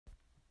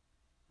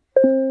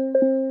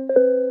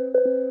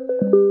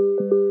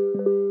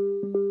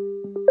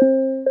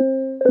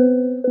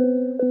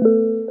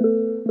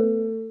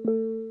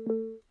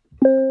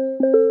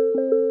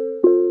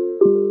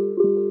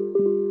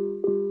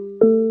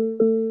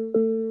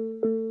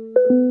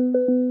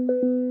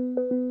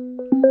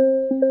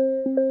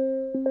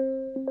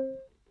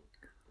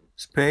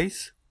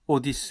스페이스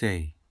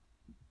오디세이.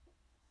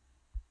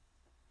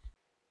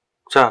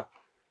 자,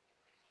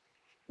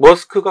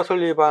 머스크가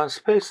설립한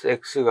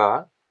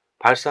스페이스X가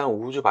발사한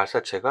우주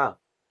발사체가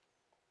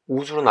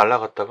우주로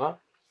날아갔다가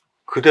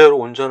그대로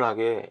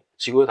온전하게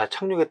지구에 다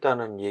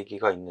착륙했다는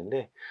얘기가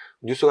있는데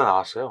뉴스가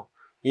나왔어요.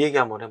 이 얘기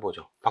한번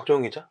해보죠.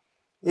 박종훈 기자.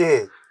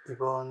 예,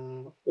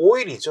 이번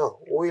 5일이죠.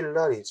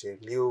 5일날 이제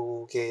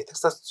미국의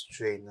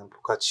텍사스주에 있는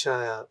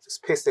보카치아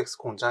스페이스X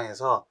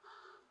공장에서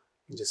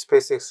이제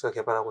스페이스X가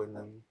개발하고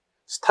있는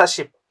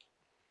스타쉽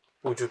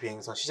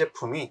우주비행선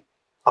시제품이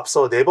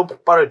앞서 4번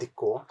폭발을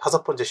딛고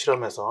 5번째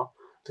실험에서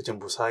드디어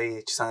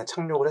무사히 지상에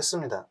착륙을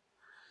했습니다.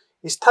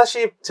 이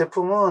스타쉽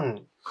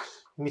제품은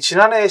이미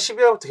지난해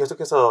 12월부터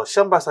계속해서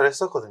시험 발사를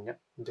했었거든요.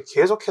 근데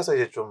계속해서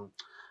이제 좀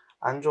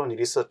안 좋은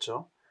일이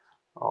있었죠.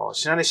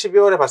 지난해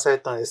 12월에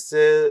발사했던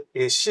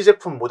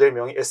C제품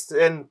모델명이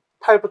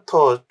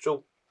SN8부터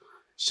쭉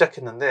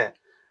시작했는데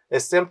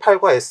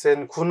SN8과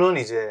SN9는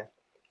이제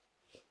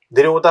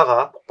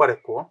내려오다가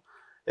폭발했고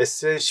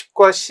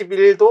SN10과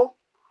 11도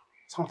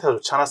상태가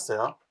좋지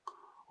않았어요.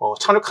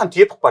 착륙한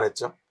뒤에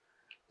폭발했죠.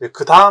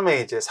 그 다음에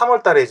이제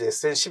 3월 달에 이제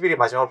SN11이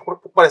마지막으로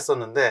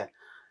폭발했었는데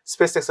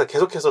스페이스X가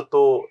계속해서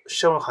또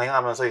시험을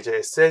강행하면서 이제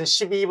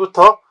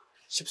SN12부터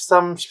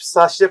 13,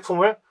 14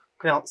 시제품을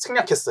그냥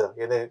생략했어요.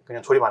 얘네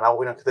그냥 조립 안 하고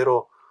그냥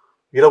그대로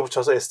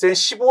밀어붙여서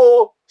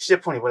SN15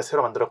 시제품을 이번에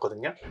새로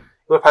만들었거든요.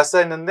 이걸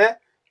발사했는데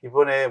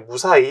이번에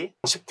무사히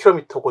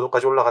 10km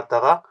고도까지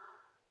올라갔다가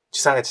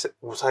지상에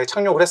무사히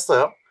착륙을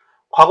했어요.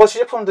 과거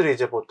시제품들이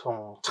이제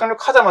보통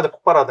착륙하자마자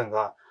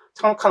폭발하든가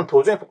착륙하는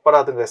도중에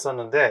폭발하든가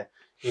했었는데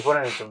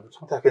이번에는 좀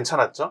상태가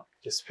괜찮았죠.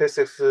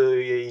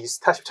 스페이스X의 이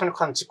스타쉽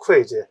착륙하는 직후에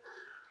이제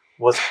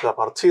머스크가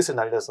바로 트윗을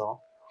날려서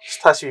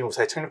스타쉽이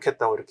무사히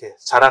착륙했다고 이렇게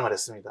자랑을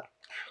했습니다.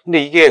 근데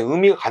이게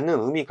갖는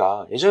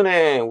의미가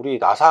예전에 우리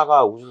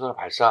나사가 우주선을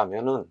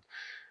발사하면은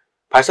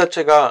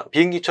발사체가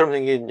비행기처럼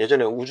생긴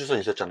예전에 우주선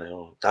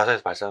있었잖아요.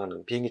 나사에서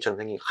발사하는 비행기처럼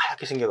생긴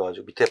하얗게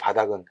생겨가지고 밑에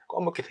바닥은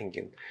검게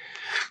생긴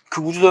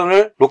그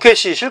우주선을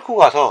로켓이 싣고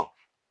가서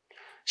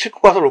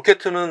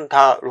로켓은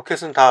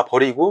다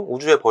버리고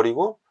우주에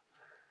버리고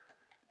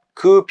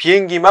그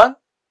비행기만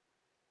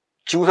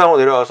지구상으로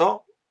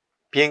내려와서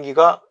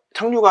비행기가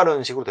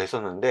착륙하는 식으로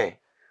됐었는데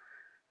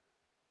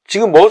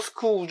지금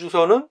머스크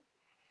우주선은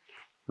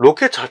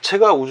로켓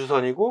자체가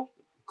우주선이고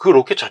그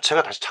로켓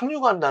자체가 다시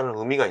착륙한다는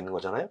의미가 있는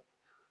거잖아요.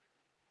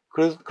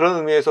 그런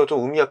의미에서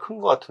좀 의미가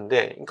큰 것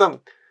같은데, 그러니까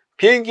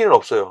비행기는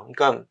없어요.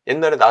 그러니까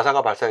옛날에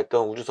나사가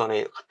발사했던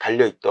우주선에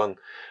달려있던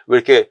왜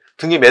이렇게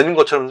등에 매는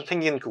것처럼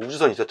생긴 그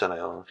우주선이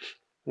있었잖아요.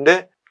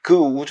 근데 그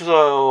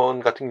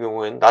우주선 같은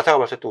경우에는 나사가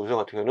발사했던 우주선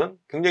같은 경우는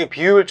굉장히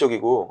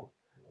비효율적이고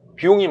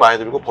비용이 많이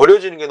들고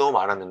버려지는 게 너무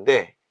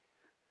많았는데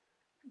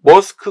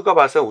머스크가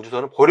발사한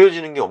우주선은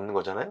버려지는 게 없는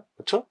거잖아요.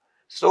 그렇죠?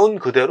 쏜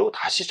그대로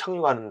다시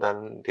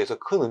착륙한다는 데서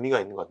큰 의미가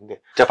있는 것 같은데.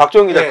 자,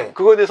 박정희 기자, 네.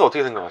 그거에 대해서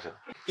어떻게 생각하세요?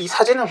 이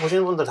사진을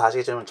보시는 분들 다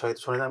아시겠지만 저희도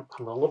전에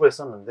한번 언급을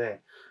했었는데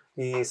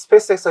이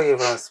스페이스X가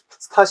개발한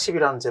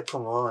스타쉽이라는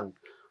제품은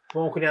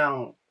뭐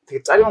그냥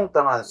되게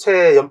짜리몽땅한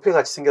쇠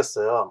연필같이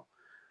생겼어요.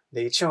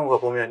 근데 이 친구가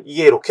보면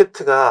이게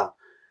로켓가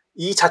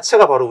이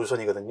자체가 바로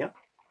우주선이거든요.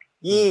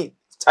 이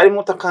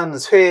짜리몽땅한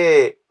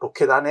쇠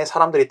로켓 안에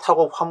사람들이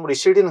타고 화물이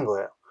실리는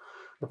거예요.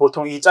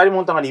 보통 이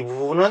짜리몽땅한 이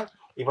부분은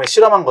이번에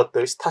실험한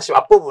것들 스타쉽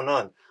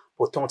앞부분은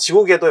보통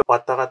지구궤도에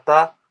왔다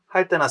갔다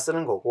할 때나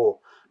쓰는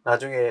거고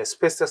나중에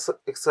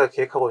스페이스X가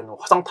계획하고 있는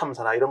화성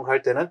탐사나 이런 거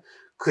할 때는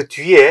그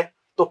뒤에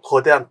또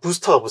거대한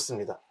부스터가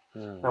붙습니다.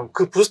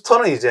 그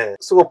부스터는 이제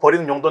쓰고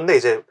버리는 용도인데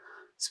이제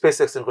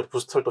스페이스X는 그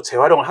부스터를 또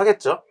재활용을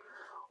하겠죠.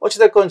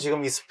 어찌됐건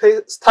지금 이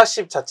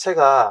스타쉽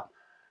자체가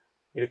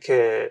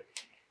이렇게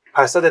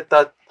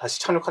발사됐다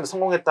다시 착륙하는 데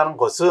성공했다는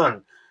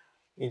것은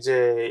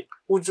이제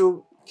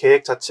우주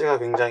계획 자체가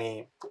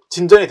굉장히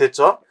진전이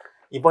됐죠.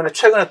 이번에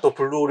최근에 또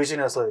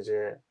블루오리진에서 이제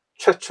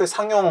최초의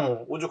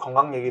상용 우주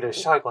관광 얘기를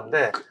시작할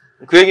건데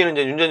그 얘기는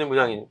이제 윤재진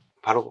부장이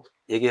바로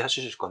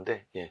얘기하실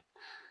건데, 예.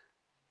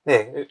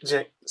 네,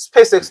 이제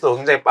스페이스X도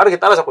굉장히 빠르게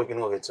따라잡고 있는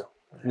거겠죠.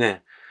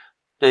 네.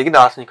 자, 얘기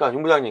나왔으니까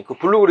윤 부장님 그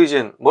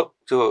블루오리진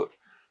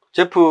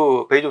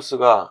제프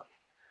베이조스가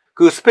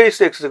그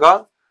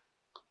스페이스X가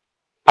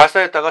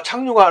발사했다가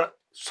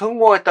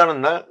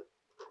성공했다는 날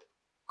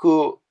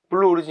그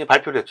블루오리진이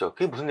발표를 했죠.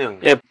 그게 무슨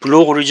내용이에요? 예,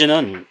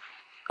 블루오리진은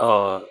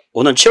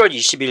오는 7월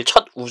 20일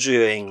첫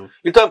우주여행.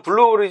 일단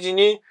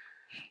블루오리진이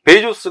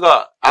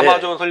베이조스가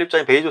아마존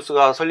설립자인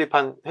베이조스가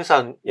설립한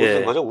회사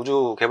무슨 거죠?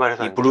 우주 개발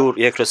회사.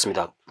 예,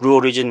 그렇습니다.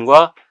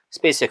 블루오리진과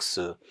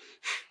스페이스X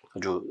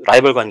아주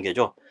라이벌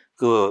관계죠.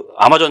 그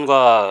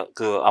아마존과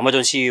그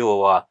아마존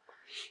CEO와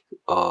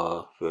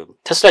그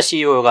테슬라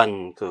CEO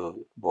간 그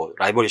뭐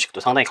라이벌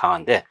의식도 상당히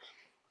강한데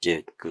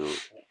이제 그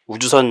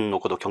우주선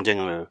놓고도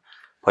경쟁을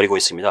벌이고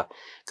있습니다.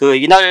 그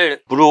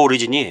이날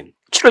블루오리진이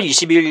 7월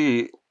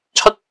 20일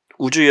첫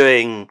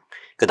우주여행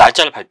그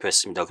날짜를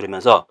발표했습니다.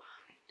 그러면서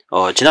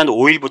지난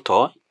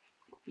 5일부터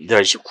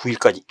이달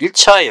 19일까지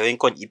 1차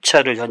여행권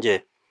입찰을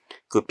현재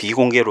그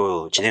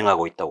비공개로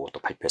진행하고 있다고 또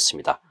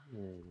발표했습니다.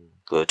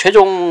 그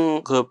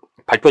최종 그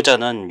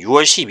발표자는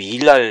 6월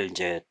 12일 날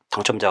이제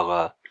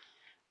당첨자가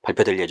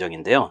발표될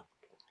예정인데요.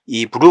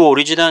 이 블루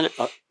오리지널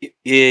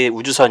의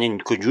우주선인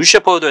그 뉴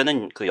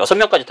셰퍼드에는 그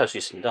 6명까지 탈 수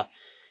있습니다.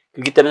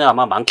 그렇기 때문에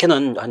아마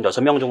많게는 한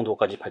 6명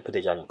정도까지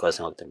발표되지 않을까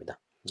생각됩니다.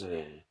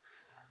 네.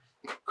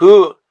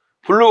 그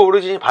블루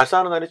오리진이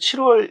발사하는 날이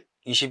 7월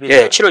 20일.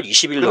 네, 7월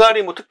 20일.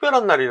 그날이 뭐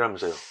특별한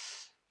날이라면서요.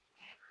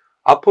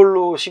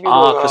 아폴로 11호가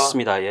아,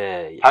 그렇습니다.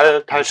 예.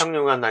 달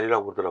착륙한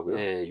날이라고 그러더라고요.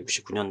 예,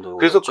 69년도.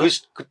 그래서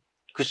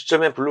그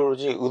시점에 블루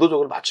오리진이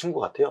의도적으로 맞춘 것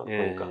같아요.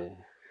 예. 그러니까.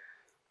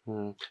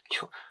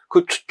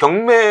 그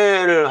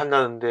경매를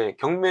한다는데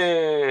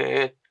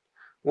경매에서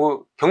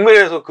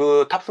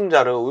그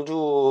탑승자를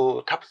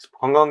우주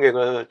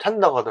관광객을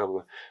찾는다고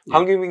하더라고요. 예.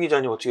 강규민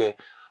기자님 어떻게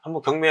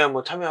한번 경매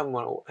한번 참여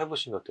한번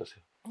해보시면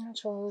어떠세요?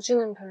 저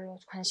우주는 별로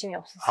관심이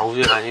없었어요. 아,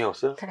 우주에 관심이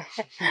없어요? 네.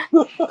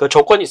 그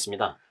조건이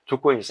있습니다.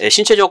 조건이 있어요? 예,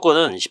 신체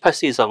조건은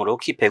 18세 이상으로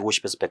키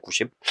 150에서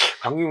 190.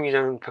 강규민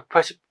기자는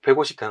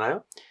 150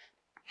 되나요?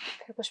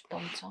 150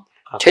 넘죠.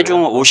 아,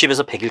 체중 그래요?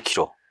 50에서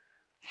 101kg.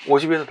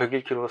 50에서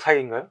 101kg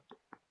사이인가요?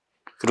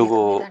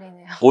 그리고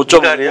미달이네요.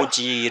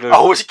 5.5G를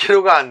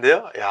 50kg가 안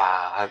돼요?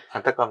 야,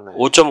 안타깝네.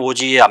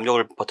 5.5G의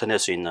압력을 버텨낼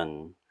수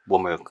있는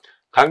몸을.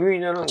 강규민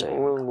기자는 맞아요.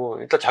 뭐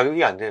일단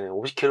자격이 안 되네.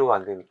 50kg가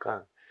안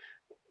되니까.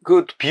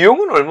 그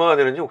비용은 얼마나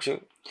되는지 혹시?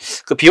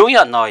 그 비용이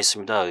안 나와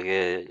있습니다.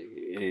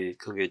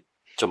 그게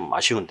좀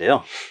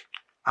아쉬운데요.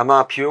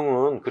 아마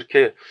비용은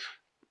그렇게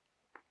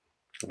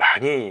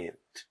많이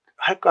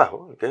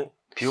할까요? 이게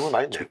비용은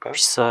많이 낼까요?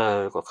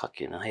 비쌀 것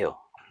같기는 해요.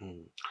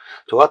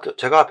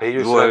 제가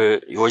베이조스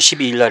 6월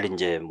 12일 날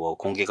이제 뭐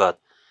공개가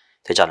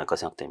되지 않을까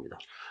생각됩니다.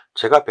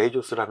 제가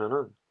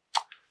베이조스라면은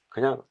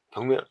그냥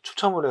경매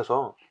추첨을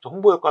해서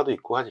홍보 효과도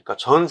있고 하니까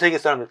전 세계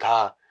사람들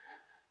다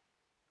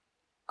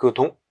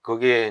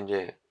거기에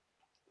이제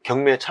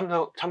경매에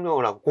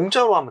참여를 하고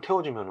공짜로 한번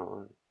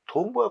태워주면은 더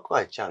홍보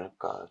효과가 있지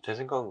않을까. 제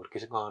생각은 그렇게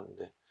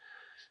생각하는데.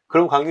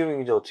 그럼 강규민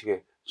기자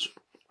어떻게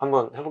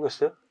한번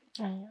해보겠어요?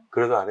 아니요.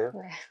 그래도 안 해요?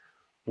 네.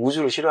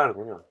 우주를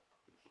싫어하는군요.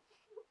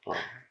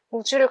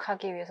 우주를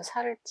가기 위해서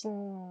살을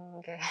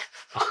찐 게.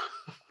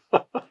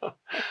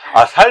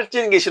 아,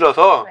 살찌는 게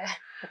싫어서? 네.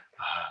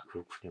 아,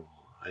 그렇군요.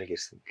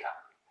 알겠습니다.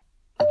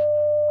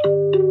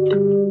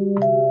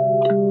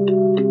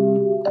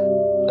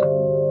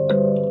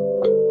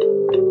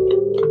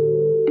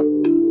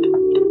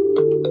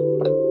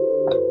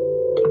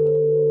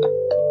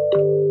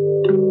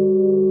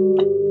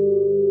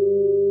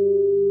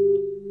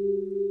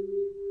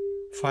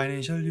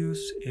 Financial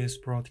News is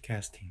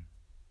broadcasting.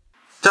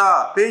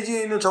 자,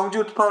 베이징에 있는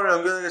정지우 특파원을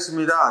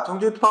연결하겠습니다.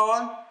 정지우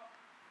특파원?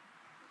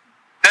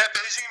 네,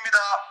 베이징입니다.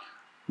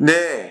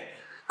 네.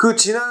 그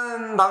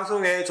지난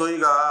방송에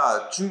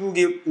저희가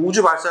중국이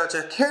우주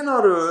발사체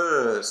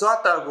테너를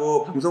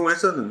쏘았다고 방송을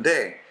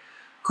했었는데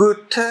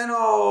그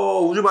테너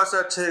우주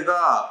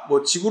발사체가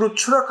뭐 지구로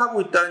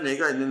추락하고 있다는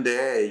얘기가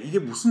있는데 이게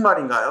무슨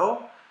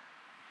말인가요?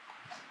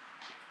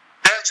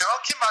 네,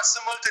 정확히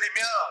말씀을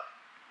드리면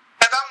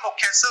해당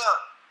로켓은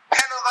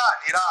테너가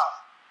아니라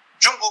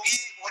중국이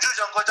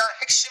우주정거장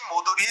핵심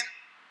모듈인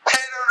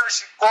테너를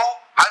싣고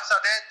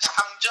발사된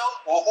창정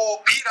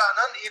 5호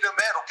B라는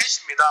이름의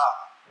로켓입니다.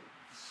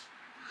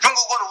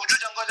 중국은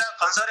우주정거장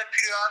건설에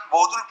필요한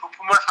모듈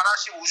부품을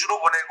하나씩 우주로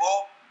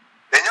보내고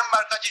내년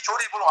말까지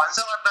조립을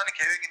완성한다는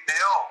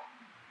계획인데요.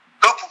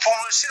 그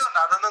부품을 실어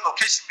나누는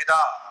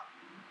로켓입니다.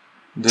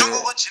 네.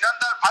 중국은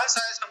지난달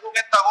발사에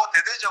성공했다고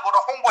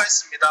대대적으로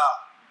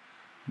홍보했습니다.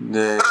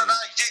 네. 그러나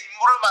이제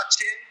임무를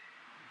마친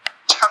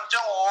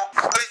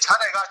창정5의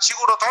잔해가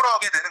지구로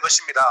돌아오게 되는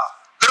것입니다.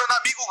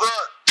 그러나 미국은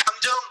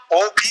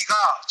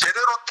창정5B가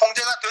제대로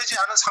통제가 되지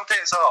않은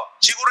상태에서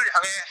지구를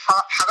향해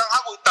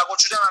하강하고 있다고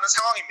주장하는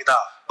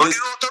상황입니다.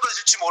 어디로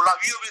떨어질지 몰라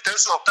위협이 될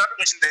수 없다는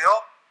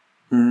것인데요.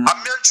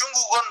 반면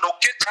중국은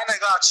로켓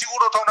잔해가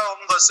지구로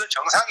돌아오는 것을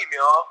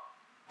정상이며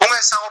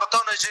공해상으로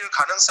떨어질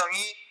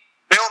가능성이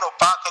매우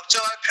높아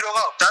걱정할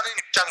필요가 없다는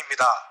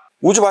입장입니다.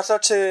 우주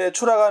발사체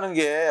추락하는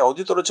게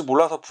어디 떨어질지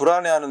몰라서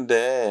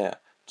불안해하는데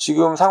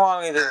지금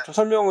상황에 대해서 좀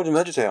설명을 좀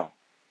해주세요.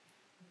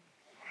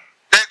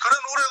 네, 그런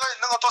우려가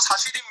있는 것도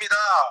사실입니다.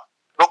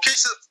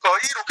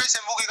 이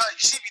로켓의 무게가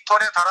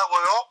 22톤에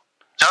달하고요.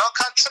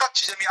 정확한 추락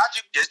지점이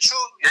아직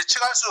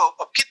예측할 수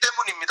없기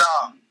때문입니다.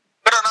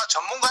 그러나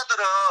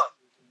전문가들은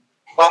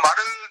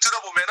말을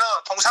들어보면은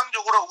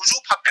통상적으로 우주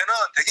파편은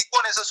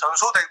대기권에서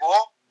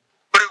전소되고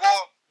그리고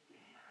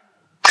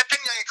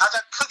태평양이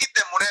가장 크기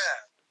때문에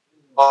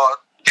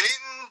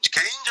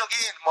개인적인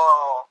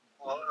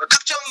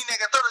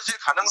특정인에게 떨어질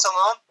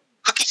가능성은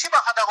극히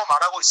희박하다고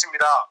말하고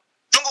있습니다.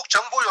 중국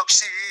정부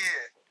역시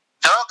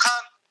정확한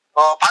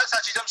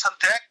발사 지점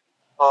선택,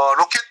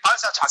 로켓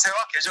발사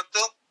자세와 궤적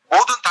등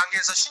모든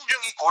단계에서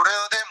신중히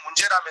고려된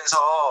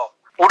문제라면서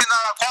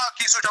우리나라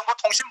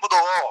과학기술정보통신부도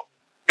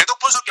궤도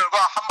분석 결과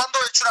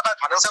한반도에 추락할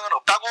가능성은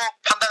없다고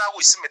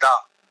판단하고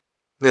있습니다.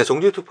 네,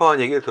 정지우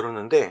특파원 얘기를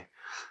들었는데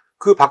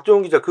그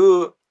박종훈 기자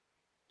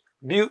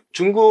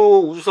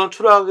중국 우주선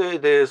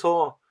추락에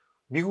대해서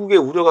미국의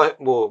우려가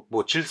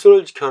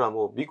질서를 지켜라,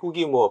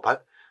 미국이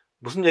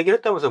무슨 얘기를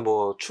했다면서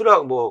뭐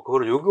추락 뭐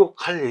그거를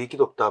요격할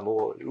얘기도 없다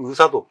뭐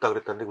의사도 없다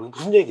그랬다는데 그게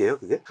무슨 얘기예요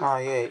그게?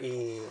 아, 예,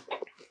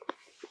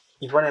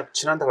 이번에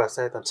지난달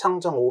발사했던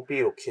창정 OB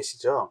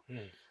로켓이죠.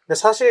 근데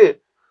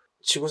사실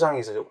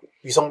지구상에서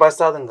위성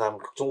발사하든가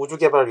각종 우주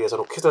개발을 위해서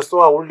로켓을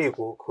쏘아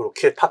올리고 그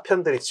로켓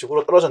파편들이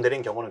지구로 떨어져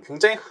내린 경우는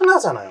굉장히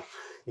흔하잖아요.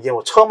 이게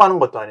뭐 처음 하는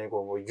것도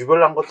아니고 뭐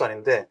유별난 것도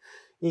아닌데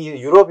이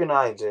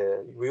유럽이나 이제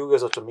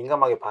미국에서 좀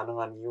민감하게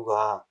반응한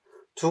이유가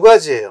두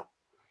가지예요.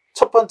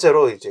 첫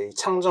번째로 이제 이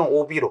창정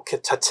OB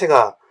로켓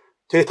자체가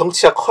되게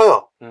덩치가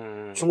커요.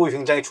 중국이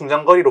굉장히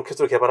중장거리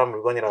로켓으로 개발한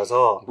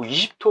물건이라서 뭐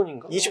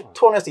 20톤인가?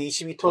 20톤에서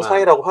 22톤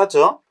사이라고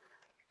하죠.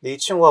 근데 이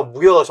친구가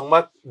무게가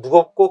정말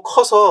무겁고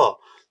커서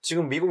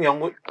지금 미국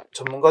연구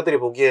전문가들이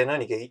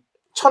보기에는 이게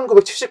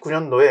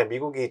 1979년도에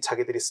미국이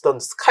자기들이 쓰던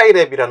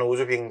스카이랩이라는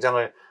우주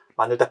비행장을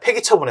만들다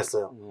폐기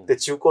처분했어요. 그때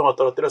지구권으로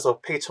떨어뜨려서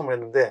폐기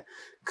처분했는데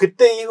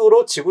그때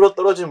이후로 지구로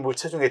떨어진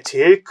물체 중에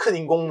제일 큰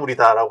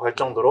인공물이다라고 할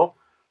정도로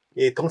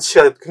이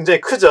덩치가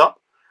굉장히 크죠.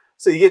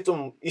 그래서 이게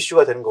좀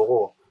이슈가 되는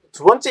거고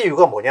두 번째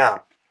이유가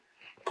뭐냐?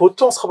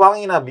 보통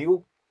서방이나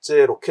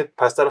미국제 로켓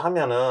발사를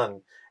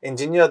하면은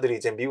엔지니어들이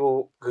이제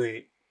미국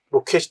그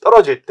로켓이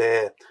떨어질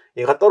때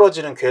얘가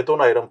떨어지는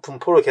궤도나 이런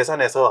분포를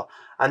계산해서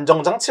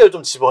안정장치를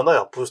좀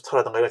집어넣어요.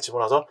 부스터라든가 이걸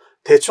집어넣어서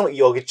대충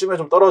여기쯤에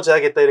좀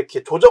떨어져야겠다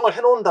이렇게 조정을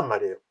해놓는단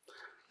말이에요.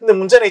 근데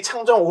문제는 이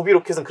창정 오비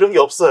로켓은 그런 게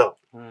없어요.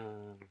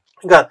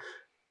 그러니까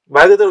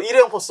말 그대로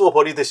일회용품 쓰고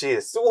버리듯이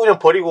쓰고 그냥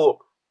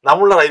버리고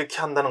나몰라라 이렇게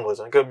한다는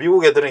거죠. 그러니까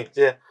미국 애들은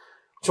이제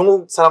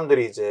중국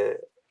사람들이 이제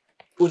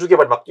우주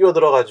개발 막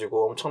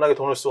뛰어들어가지고 엄청나게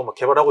돈을 쓰고 막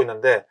개발하고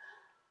있는데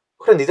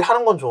그래 니들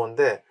하는 건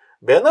좋은데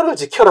매너를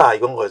지켜라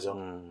이건 거죠.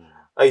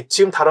 아니,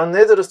 지금 다른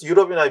애들은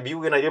유럽이나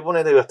미국이나 일본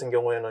애들 같은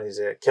경우에는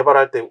이제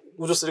개발할 때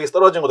우주 쓰레기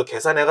떨어진 것도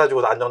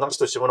계산해가지고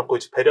안정장치도 집어넣고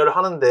이제 배려를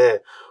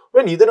하는데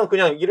왜 니들은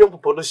그냥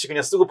일회용품 버릇이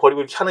그냥 쓰고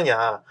버리고 이렇게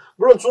하느냐.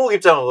 물론 중국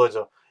입장은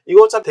그거죠.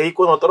 이거 어차피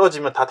대기권으로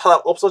떨어지면 다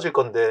없어질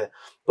건데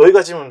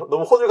너희가 지금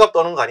너무 호들갑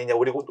떠는 거 아니냐.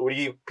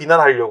 우리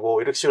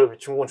비난하려고 이렇게 식으로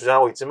중국은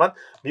주장하고 있지만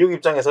미국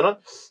입장에서는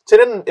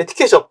쟤네는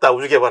에티켓이 없다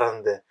우주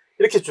개발하는데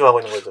이렇게 주장하고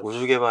있는 거죠.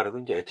 우주 개발에도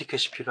이제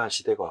에티켓이 필요한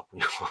시대가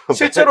왔군요.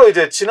 실제로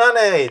이제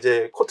지난해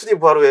이제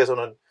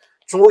코트디부아르에서는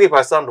중국이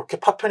발사한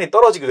로켓 파편이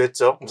떨어지기도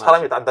했죠.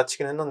 사람이 안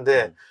다치긴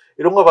했는데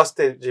이런 거 봤을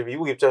때 이제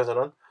미국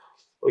입장에서는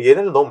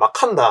얘네들 너무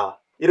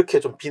막한다 이렇게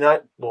좀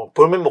비난 뭐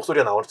볼멘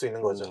목소리가 나올 수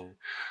있는 거죠.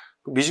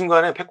 미중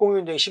간에 패권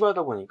경쟁이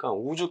심하다 보니까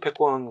우주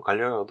패권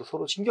관련해서도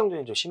서로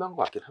신경전이 좀 심한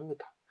것 같긴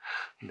합니다.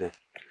 네.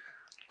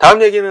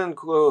 다음 얘기는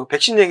그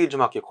백신 얘기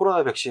좀 할게요.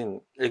 코로나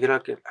백신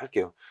얘기를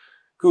할게요.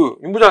 그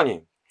윤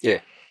부장님.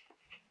 예.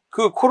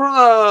 그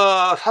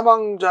코로나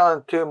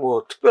사망자한테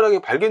뭐 특별하게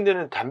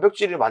발견되는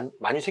단백질이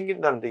많이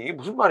생긴다는데 이게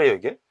무슨 말이에요,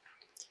 이게?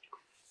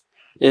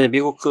 예,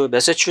 미국 그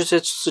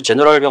매사추세츠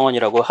제너럴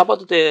병원이라고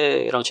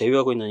하버드대랑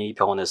제휴하고 있는 이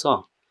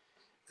병원에서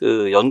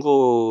그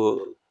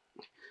연구를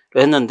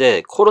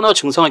했는데 코로나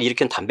증상을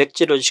일으킨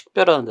단백질을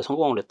식별하는 데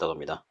성공을 했다고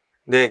합니다.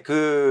 네,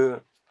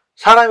 그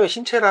사람의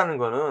신체라는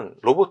거는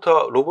로봇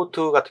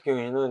같은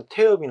경우에는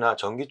태엽이나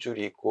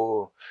전깃줄이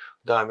있고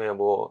그다음에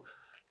뭐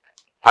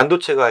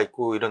반도체가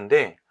있고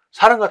이런데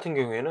사람 같은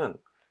경우에는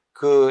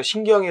그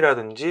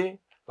신경이라든지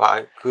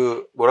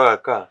그 뭐라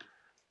할까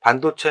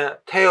반도체,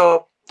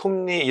 태엽,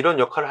 톱니 이런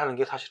역할을 하는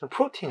게 사실은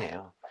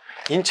프로틴이에요.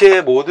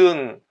 신체의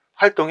모든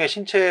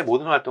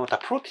활동은 다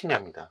프로틴이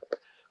합니다.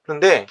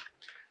 그런데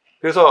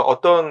그래서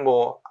어떤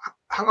뭐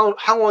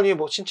항원이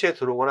뭐 신체에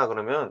들어오거나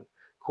그러면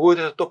그거에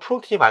대해서 또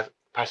프로틴이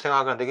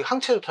발생하는데 이게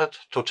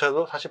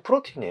항체조차도 사실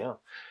프로틴이에요.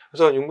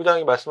 그래서 윤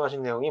부장이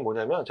말씀하신 내용이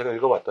뭐냐면 제가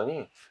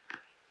읽어봤더니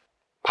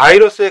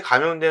바이러스에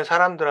감염된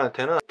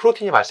사람들한테는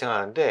프로틴이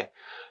발생하는데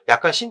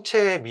약간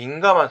신체에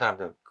민감한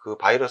사람들, 그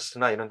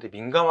바이러스나 이런 데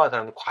민감한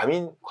사람들,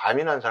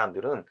 과민한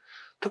사람들은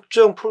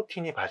특정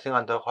프로틴이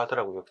발생한다고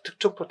하더라고요.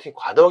 특정 프로틴이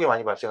과도하게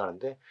많이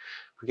발생하는데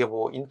그게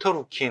뭐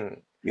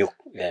인터루킨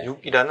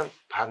 6이라는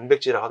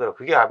단백질이라고 하더라고요.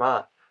 그게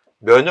아마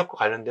면역과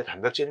관련된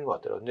단백질인 것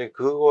같더라고요. 근데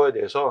그거에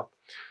대해서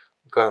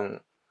그러니까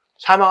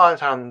사망한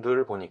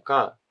사람들을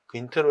보니까 그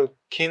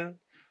인터루킨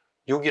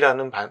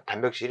 6이라는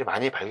단백질이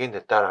많이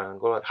발견됐다라는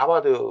걸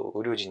하버드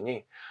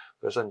의료진이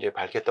그래서 이제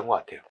밝혔던 것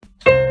같아요.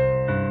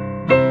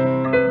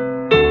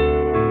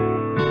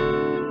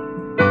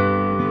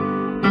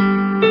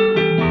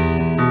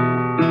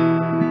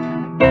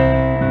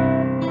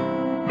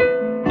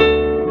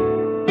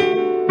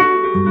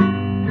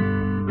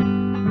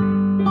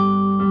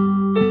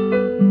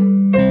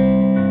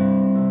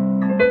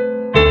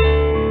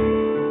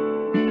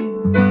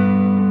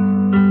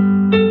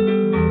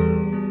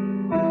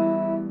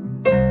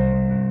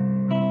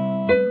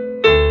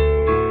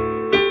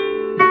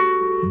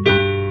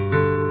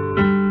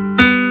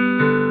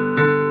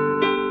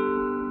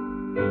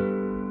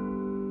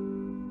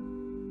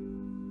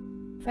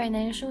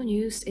 Financial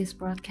news is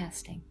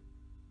broadcasting.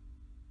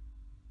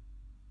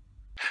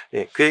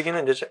 예, 그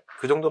얘기는 이제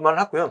그 정도만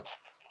하고요.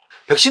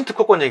 백신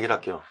특허권 얘기를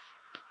할게요.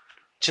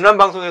 지난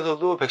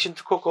방송에서도 백신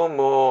특허권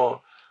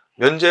뭐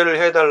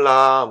면제를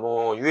해달라,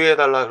 뭐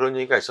유예해달라 그런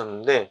얘기가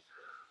있었는데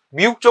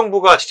미국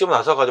정부가 직접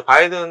나서가지고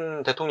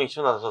바이든 대통령이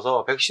직접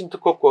나서서 백신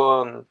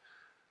특허권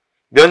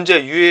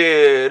면제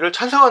유예를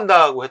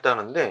찬성한다고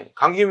했다는데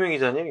강기명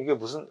기자님 이게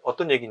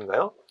어떤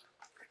얘기인가요?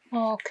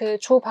 그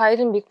조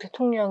바이든 미국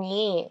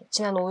대통령이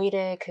지난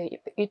 5일에 그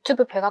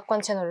유튜브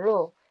백악관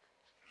채널로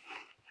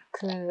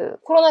그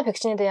코로나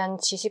백신에 대한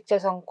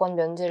지식재산권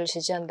면제를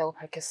지지한다고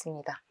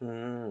밝혔습니다.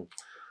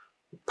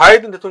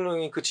 바이든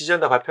대통령이 그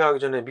지지한다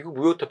발표하기 전에 미국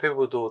무역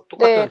대표부도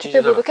똑같은 네,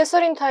 지지를 대표부도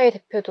캐서린 타이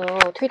대표도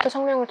트위터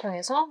성명을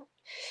통해서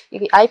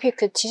이게 IP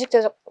그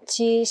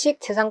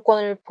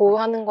지식재산권을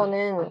보호하는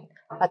거는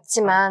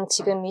맞지만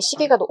지금 이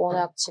시기가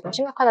워낙 지금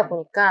심각하다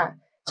보니까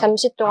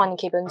잠시 동안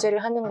이렇게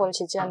면제를 하는 걸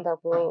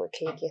지지한다고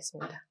이렇게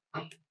얘기했습니다.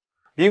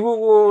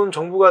 미국은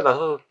정부가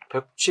나서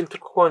백신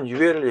특허권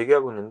유예를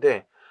얘기하고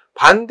있는데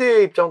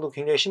반대의 입장도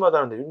굉장히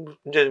심하다는데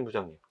문재인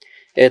부장님.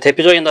 네,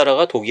 대표적인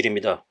나라가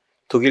독일입니다.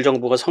 독일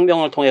정부가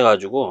성명을 통해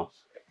가지고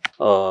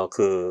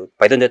그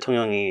바이든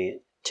대통령이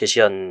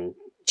제시한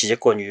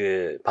지재권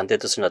유예 반대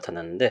뜻을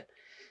나타냈는데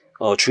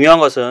중요한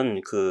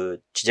것은 그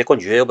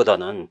지재권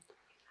유예보다는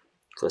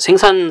그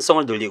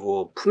생산성을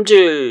늘리고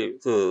품질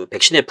그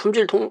백신의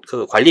품질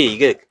그 관리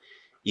이게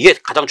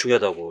가장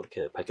중요하다고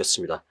이렇게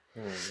밝혔습니다.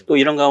 또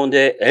이런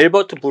가운데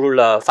엘버트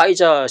부룰라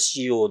파이자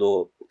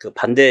CEO도 그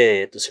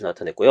반대의 뜻을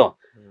나타냈고요.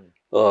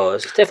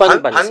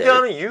 스테판 반셀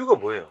반대하는 이유가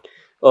뭐예요?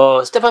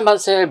 스테판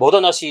반셀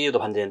모더나 CEO도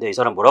반대했는데 이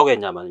사람 뭐라고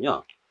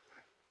했냐면요.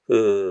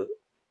 그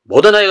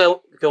모더나의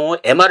경우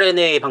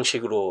mRNA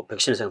방식으로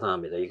백신을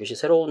생산합니다. 이것이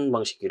새로운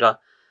방식이라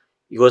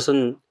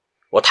이것은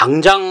뭐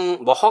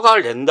당장 뭐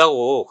허가를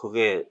낸다고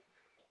그게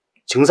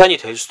증산이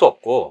될 수도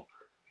없고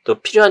또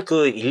필요한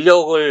그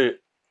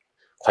인력을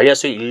관리할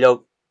수 있는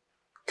인력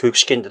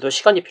교육시키는데도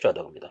시간이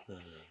필요하다고 합니다.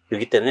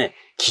 그렇기 때문에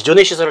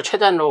기존의 시설을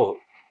최대한으로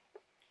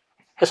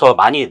해서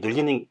많이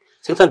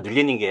생산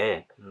늘리는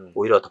게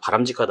오히려 더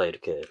바람직하다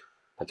이렇게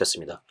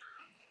밝혔습니다.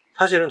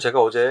 사실은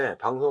제가 어제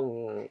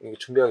방송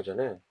준비하기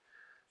전에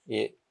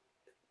이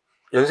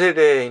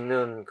연세대에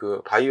있는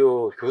그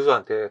바이오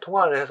교수한테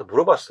통화를 해서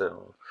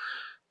물어봤어요.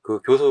 그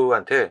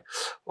교수한테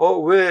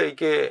왜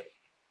이게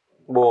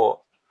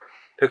뭐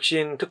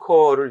백신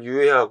특허를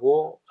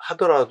유예하고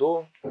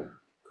하더라도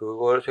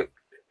그걸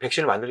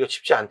백신을 만들기가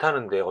쉽지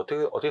않다는데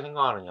어떻게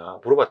생각하느냐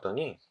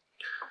물어봤더니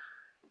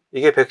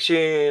이게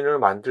백신을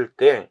만들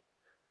때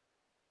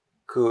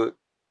그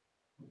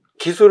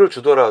기술을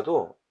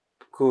주더라도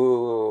그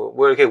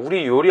뭐 이렇게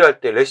우리 요리할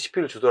때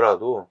레시피를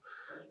주더라도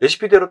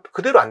레시피대로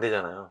그대로 안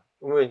되잖아요.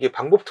 그러면 이게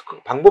방법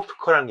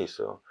특허라는 게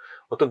있어요.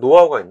 어떤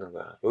노하우가 있는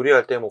거야.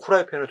 요리할 때 뭐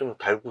후라이팬을 좀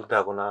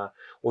달구다거나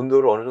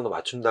온도를 어느 정도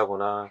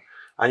맞춘다거나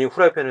아니면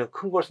후라이팬을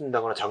큰 걸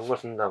쓴다거나 작은 걸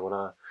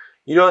쓴다거나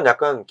이런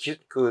약간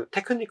그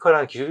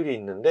테크니컬한 기술이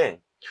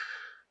있는데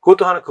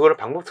그거를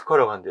방법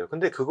특허라고 한대요.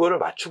 근데 그거를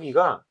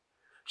맞추기가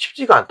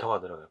쉽지가 않다고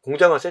하더라고요.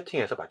 공장을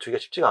세팅해서 맞추기가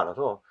쉽지가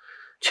않아서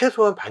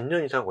최소한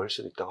반년 이상 걸릴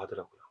수도 있다고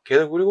하더라고요.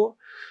 그리고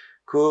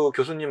그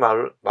교수님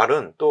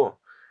말은 또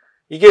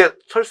이게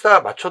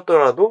설사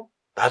맞췄더라도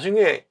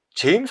나중에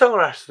재임상을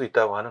할 수도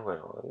있다고 하는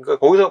거예요. 그러니까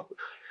거기서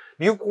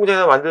미국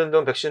공장에서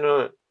만드는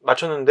백신을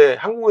맞췄는데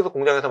한국에서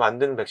공장에서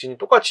만드는 백신이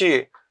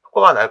똑같이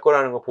효과가 날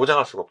거라는 걸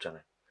보장할 수가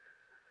없잖아요.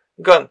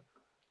 그러니까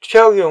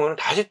최악의 경우는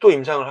다시 또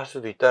임상을 할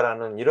수도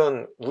있다라는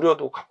이런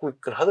우려도 갖고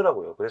있긴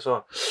하더라고요.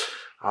 그래서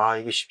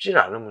이게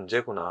쉽지는 않은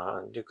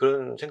문제구나 이제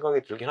그런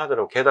생각이 들긴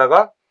하더라고요.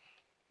 게다가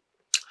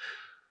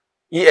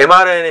이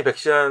mRNA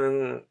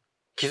백신이라는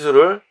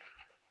기술을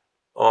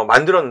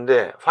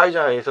만들었는데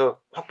파이자에서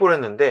확보를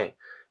했는데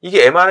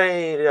이게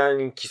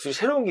mRNA라는 기술이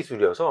새로운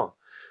기술이어서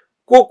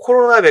꼭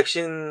코로나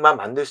백신만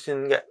만들 수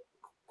있는 게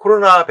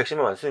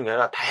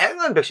아니라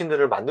다양한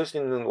백신들을 만들 수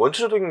있는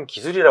원초적인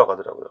기술이라고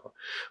하더라고요.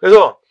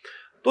 그래서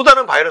또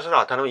다른 바이러스가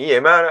나타나면 이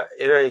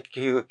mRNA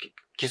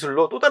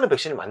기술로 또 다른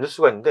백신을 만들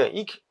수가 있는데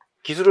이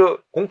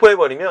기술을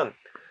공포해버리면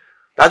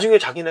나중에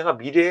자기네가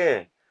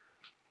미래에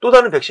또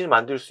다른 백신을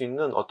만들 수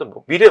있는 어떤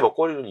미래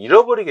먹거리를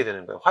잃어버리게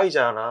되는 거예요.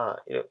 화이자나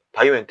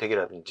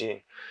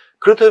바이오엔텍이라든지.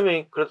 그렇다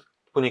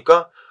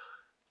보니까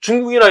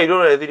중국이나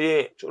이런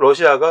애들이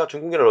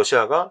중국이나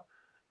러시아가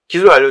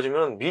기술을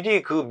알려주면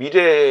미리 그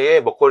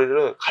미래의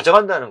먹거리를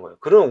가져간다는 거예요.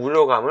 그런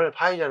우려감을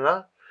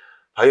파이자나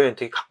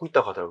바이오엔텍이 갖고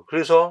있다고 하더라고요.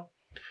 그래서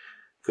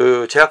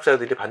그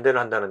제약사들이 반대를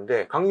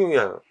한다는데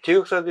강경이야.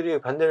 제약사들이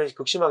반대를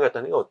극심하게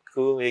했다는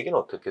그 얘기는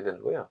어떻게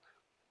되는 거예요?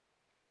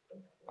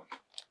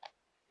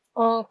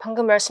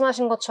 방금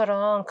말씀하신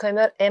것처럼 그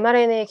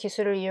mRNA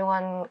기술을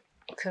이용한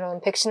그런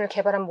백신을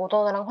개발한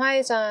모더나랑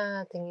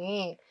화이자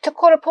등이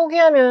특허를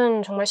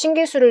포기하면 정말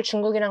신기술을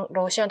중국이랑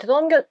러시아한테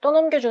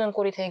떠넘겨주는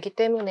꼴이 되기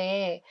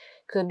때문에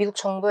그 미국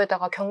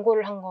정부에다가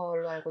경고를 한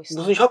걸로 알고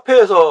있습니다. 무슨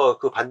협회에서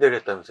그 반대를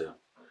했다면서요?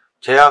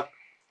 제약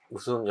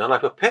무슨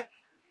연합협회?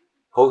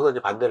 거기서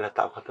이제 반대를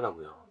했다고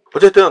하더라고요.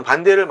 어쨌든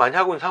반대를 많이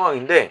하고 있는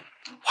상황인데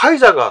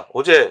화이자가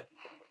어제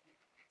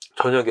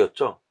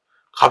저녁이었죠.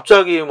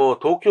 갑자기 뭐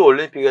도쿄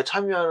올림픽에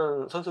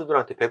참여하는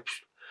선수들한테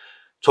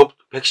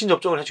백신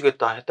접종을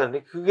해주겠다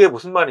했다는데 그게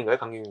무슨 말인가요,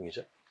 강경윤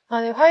기자?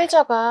 네,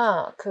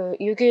 화이자가 그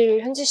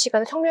 6일 현지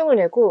시간에 성명을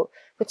내고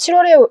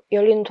 7월에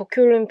열린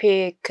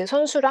도쿄올림픽 그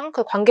선수랑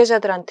그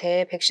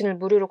관계자들한테 백신을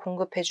무료로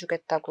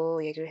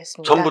공급해주겠다고 얘기를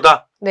했습니다. 전부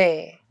다?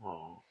 네.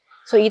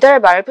 그래서 이달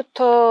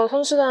말부터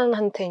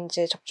선수단한테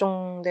이제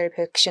접종될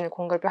백신을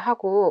공급을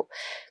하고,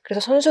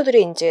 그래서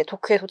선수들이 이제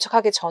도쿄에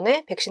도착하기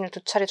전에 백신을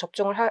 2차례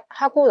접종을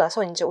하고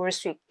나서 이제 올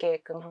수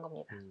있게끔 한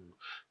겁니다.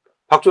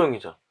 박종영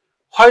기자,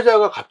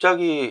 화이자가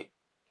갑자기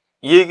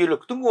이 얘기를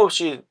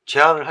뜬금없이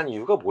제안을 한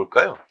이유가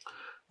뭘까요?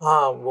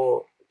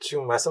 뭐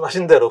지금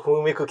말씀하신 대로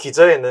분명히 그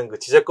기저에는 그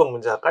지재권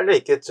문제가 깔려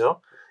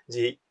있겠죠.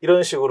 이제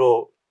이런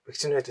식으로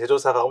백신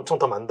제조사가 엄청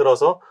더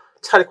만들어서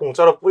차라리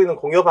공짜로 뿌리는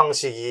공여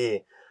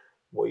방식이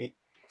뭐 이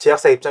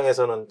제약사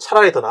입장에서는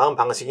차라리 더 나은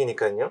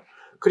방식이니까요.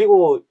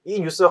 그리고 이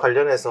뉴스와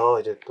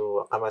관련해서 이제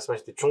또 아까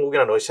말씀하셨듯이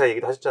중국이나 러시아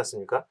얘기도 하셨지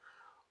않습니까?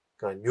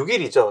 그러니까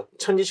 6일이죠.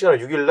 현지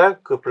시간으로 6일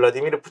날 그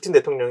블라디미르 푸틴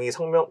대통령이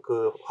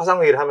그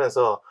화상회의를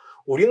하면서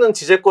우리는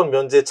지재권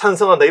면제에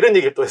찬성한다 이런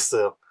얘기를 또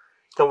했어요.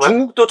 그러니까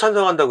중국도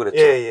찬성한다고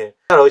그랬죠. 예.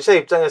 러시아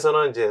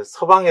입장에서는 이제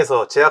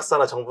서방에서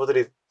제약사나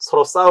정부들이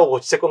서로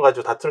싸우고 지재권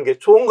가지고 다투는 게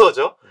좋은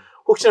거죠.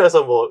 혹시나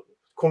해서 뭐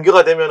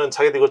공개가 되면은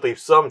자기들 이걸 또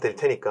입수하면 될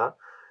테니까.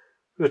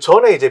 그리고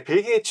전에 이제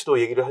빌 게이츠도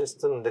얘기를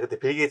하셨었는데 그때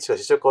빌 게이츠가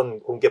지재권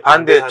공개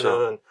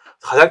반대하는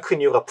가장 큰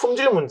이유가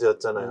품질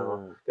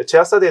문제였잖아요.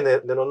 제약사들이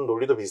내놓는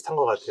논리도 비슷한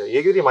것 같아요.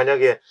 얘들이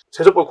만약에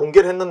제조법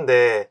공개를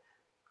했는데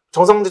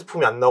정상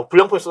제품이 안 나오고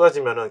불량품이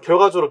쏟아지면은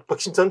결과적으로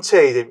백신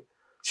전체에 이제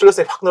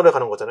신뢰성이 확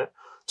내려가는 거잖아요.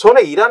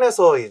 전에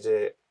이란에서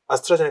이제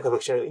아스트라제네카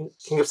백신을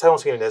긴급 사용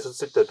승인을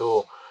냈었을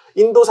때도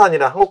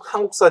인도산이랑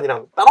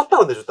한국산이랑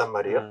따로따로 내줬단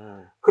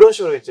말이에요. 그런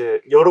식으로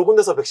이제 여러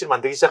군데서 백신을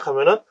만들기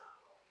시작하면은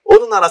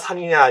어느 나라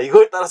산이냐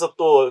이걸 따라서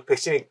또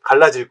백신이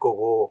갈라질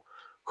거고,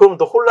 그러면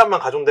또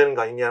혼란만 가중되는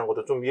거 아니냐는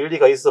것도 좀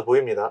일리가 있어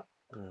보입니다.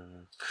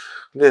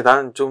 근데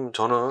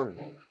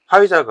저는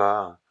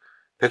화이자가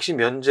백신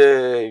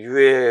면제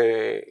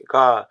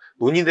유예가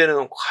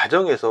논의되는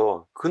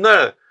과정에서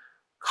그날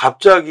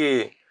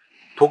갑자기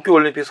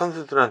도쿄올림픽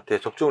선수들한테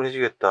접종을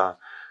해주겠다,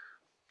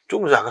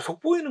 좀 약간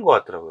속보이는 것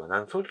같더라고요.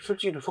 난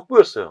솔직히 좀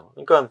속보였어요.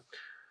 그러니까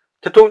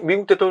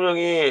미국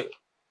대통령이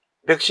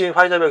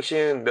화이자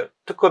백신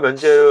특허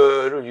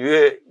면제를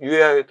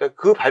유예하겠다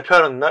그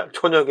발표하는 날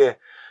저녁에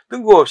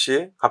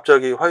뜬금없이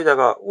갑자기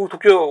화이자가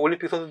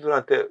도쿄올림픽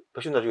선수들한테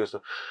백신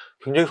놔주겠어.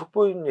 굉장히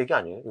속보이는 얘기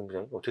아니에요? 윤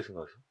부장님 어떻게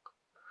생각하세요?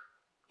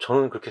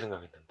 저는 그렇게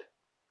생각했는데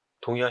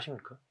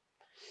동의하십니까?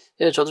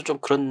 예, 저도 좀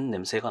그런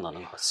냄새가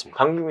나는 것 같습니다.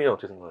 강규민이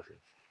어떻게 생각하세요?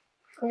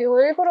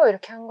 이거 일부러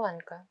이렇게 한 거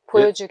아닐까요?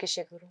 보여주기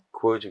식으로.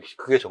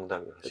 그게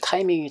정답이에요.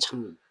 타이밍이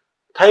참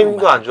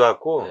타이밍도 안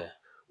좋았고 네.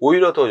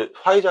 오히려 더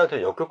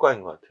화이자한테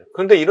역효과인 것 같아요.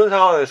 그런데 이런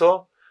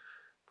상황에서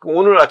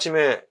오늘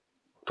아침에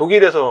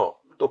독일에서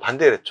또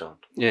반대를 했죠.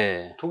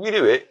 예. 독일이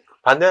왜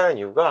반대하는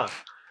이유가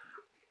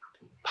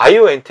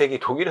바이오엔텍이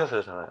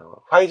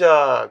독일에서잖아요.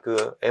 화이자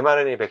그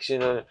mRNA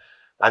백신을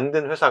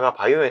만든 회사가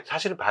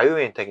사실은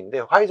바이오엔텍인데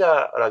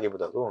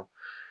화이자라기보다도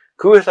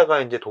그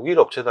회사가 이제 독일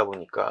업체다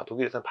보니까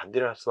독일에서는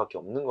반대를 할 수밖에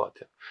없는 것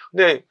같아요.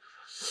 근데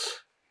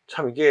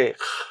참 이게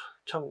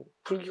참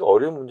풀기가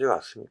어려운 문제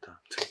같습니다.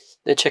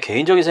 근데 제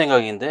개인적인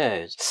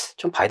생각인데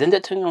좀 바이든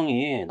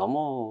대통령이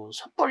너무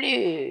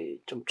섣불리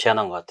좀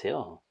제안한 것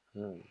같아요.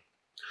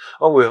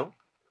 왜요?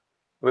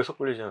 왜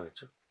섣불리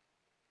제안했죠?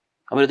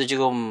 아무래도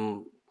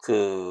지금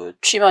그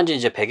취임한 지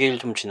이제 100일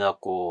좀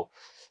지났고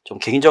좀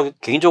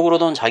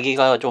개인적으로는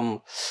자기가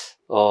좀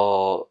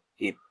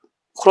이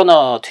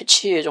코로나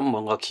퇴치에 좀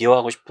뭔가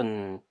기여하고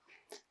싶은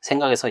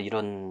생각에서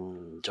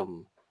이런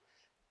좀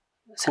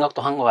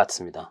생각도 한 것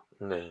같습니다.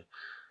 네.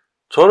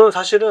 저는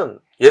사실은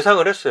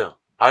예상을 했어요.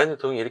 바이든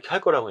대통령이 이렇게 할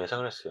거라고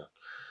예상을 했어요.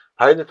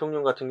 바이든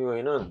대통령 같은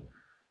경우에는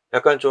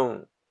약간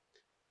좀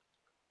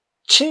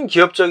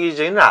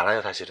친기업적이지는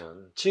않아요,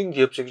 사실은.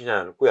 친기업적이지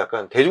않고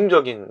약간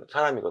대중적인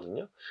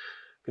사람이거든요.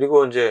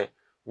 그리고 이제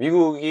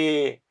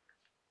미국이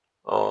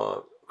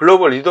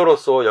글로벌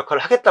리더로서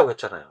역할을 하겠다고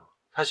했잖아요.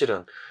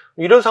 사실은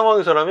이런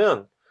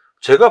상황에서라면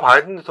제가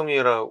바이든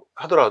대통령이라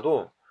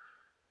하더라도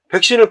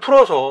백신을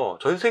풀어서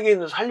전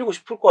세계인을 살리고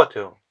싶을 것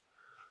같아요.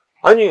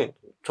 아니,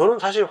 저는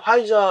사실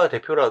화이자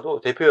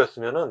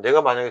대표였으면은,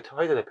 내가 만약에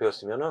화이자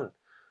대표였으면은,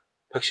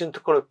 백신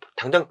특허를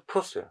당장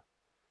풀었어요.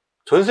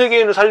 전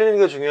세계인을 살리는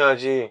게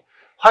중요하지,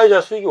 화이자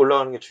수익이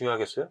올라가는 게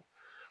중요하겠어요?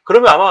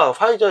 그러면 아마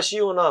화이자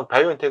CEO나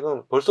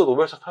바이오엔텍은 벌써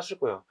노벨상 탔을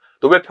거예요.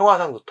 노벨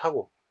평화상도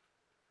타고.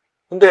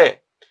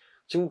 근데,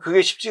 지금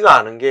그게 쉽지가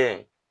않은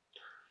게,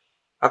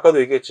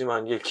 아까도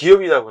얘기했지만, 이게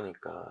기업이다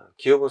보니까,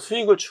 기업은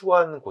수익을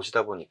추구하는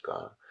곳이다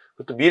보니까,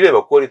 그것도 미래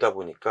먹거리다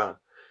보니까,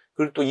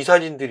 그리고 또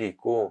이사진들이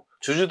있고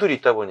주주들이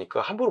있다 보니까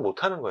함부로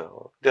못 하는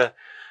거예요. 근데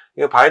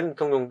바이든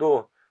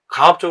대통령도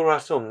강압적으로 할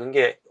수 없는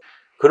게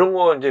그런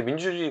거 이제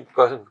민주주의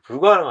국가에서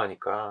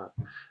불가능하니까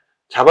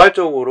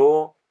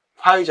자발적으로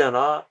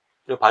화이자나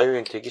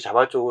바이오엔텍이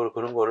자발적으로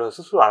그런 거를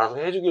스스로 알아서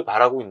해주길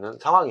바라고 있는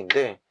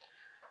상황인데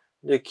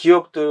이제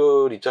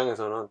기업들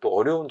입장에서는 또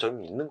어려운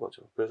점이 있는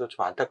거죠. 그래서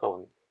좀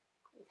안타까운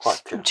것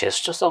같아요. 좀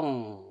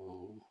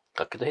제스처성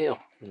같기도 해요.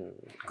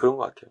 그런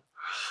것 같아요.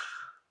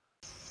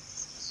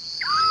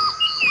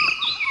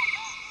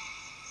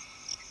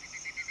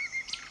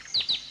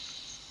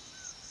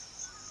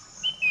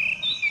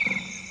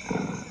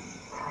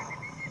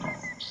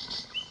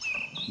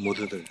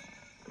 모두들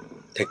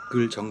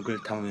댓글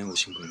정글 탐험에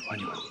오신 걸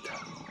환영합니다.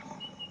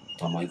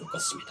 탐험인 것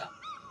같습니다.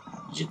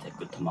 이제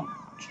댓글 탐험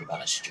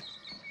출발하시죠.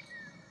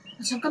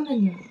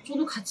 잠깐만요.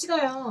 저도 같이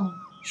가요.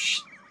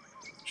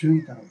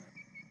 조용히 따라와.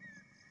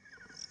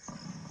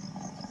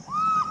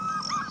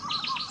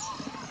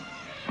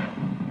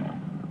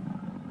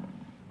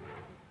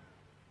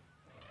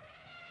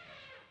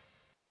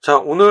 자,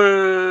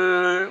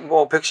 오늘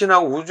뭐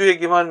백신하고 우주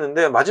얘기만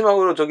했는데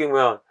마지막으로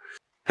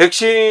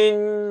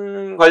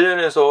백신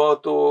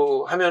관련해서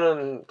또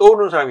하면은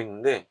떠오르는 사람이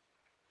있는데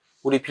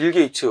우리 빌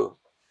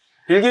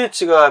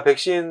게이츠가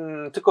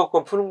백신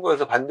특허권 푸는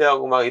거에서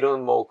반대하고 막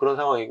이런 뭐 그런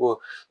상황이고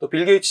또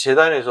빌 게이츠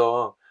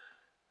재단에서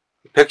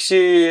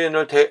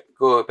백신을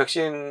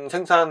백신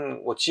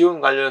생산 뭐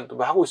지원 관련 또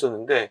하고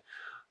있었는데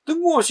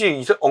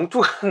뜬금없이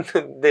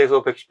엉뚱한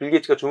데서 빌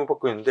게이츠가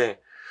주목받고 있는데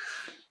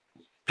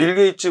빌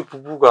게이츠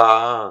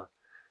부부가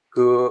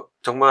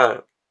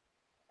정말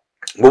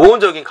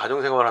모범적인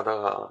가정 생활을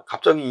하다가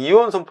갑자기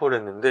이혼 선포를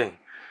했는데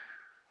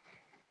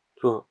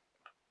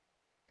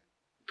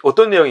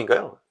어떤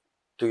내용인가요?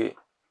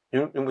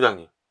 윤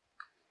부장님.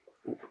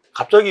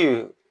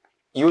 갑자기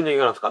이혼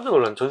얘기가 나서 깜짝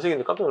놀랐는데 전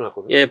세계인들 깜짝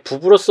놀랐거든요. 예,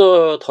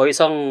 부부로서 더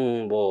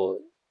이상 뭐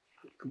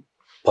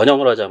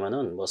번영을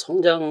하자면은 뭐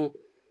성장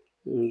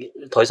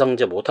더 이상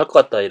이제 못할 것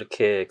같다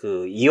이렇게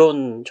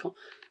이혼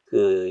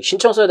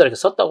신청서에다 이렇게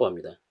썼다고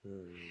합니다.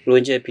 그리고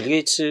이제 빌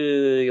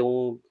게이츠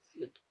경우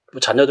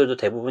자녀들도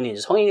대부분이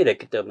이제 성인이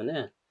됐기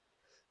때문에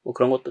뭐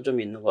그런 것도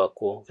좀 있는 것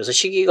같고 그래서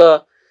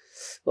시기가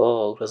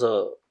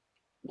그래서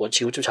뭐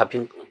지금쯤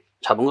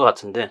잡은 것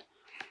같은데.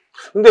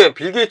 근데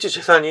빌 게이츠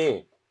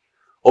재산이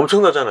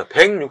엄청나잖아요.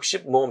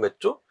 160 뭐 몇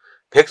조?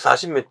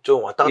 140 몇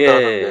조 왔다 갔다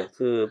하는데.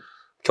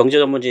 경제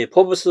전문지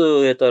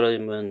포브스에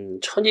따르면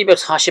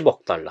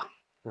 1240억 달러.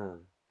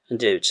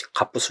 현재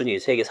갑부 순위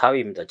세계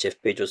 4위입니다. 제프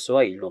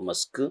베조스와 일론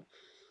머스크,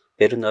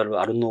 베르나르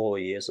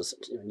아르노이에서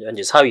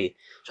현재 4위.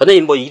 전에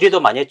뭐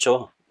 1위도 많이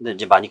했죠. 근데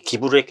이제 많이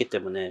기부를 했기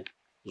때문에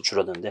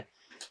줄었는데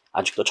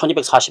아직도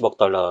 1240억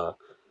달러.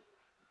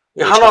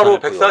 하나로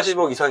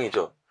 140억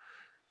이상이죠.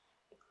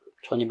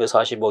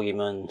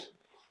 1240억이면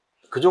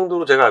그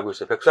정도로 제가 알고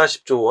있어요.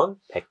 140조 원?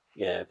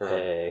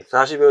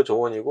 140여 조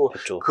원이고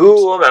 100조.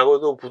 그거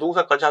말고도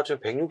부동산까지 합치면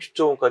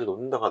 160조 원까지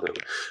놓는다고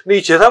하더라고요. 근데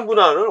이 재산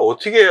분할을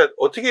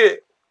어떻게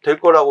될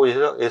거라고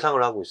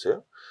예상을 하고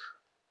있어요?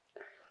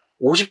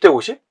 50대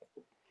 50?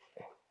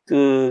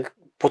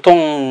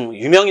 보통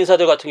유명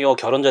인사들 같은 경우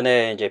결혼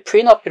전에 이제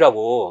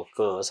프리너피라고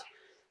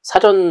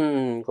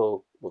사전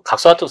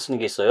각서 같은 거 쓰는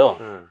게 있어요.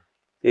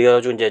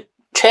 그래가지고 이제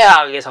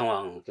최악의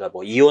상황, 그러니까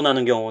뭐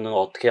이혼하는 경우는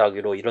어떻게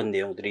하기로 이런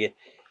내용들이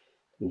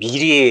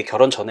미리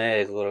결혼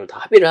전에 그걸 다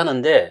합의를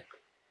하는데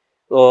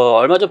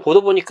얼마 전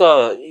보도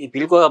보니까 이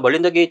빌과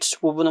멀린다 게이츠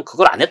부부는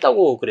그걸 안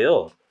했다고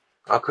그래요.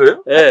 아,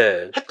 그래요?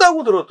 예.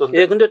 했다고 들었던데.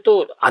 예, 근데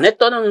또 안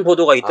했다는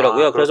보도가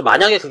있더라고요. 그래서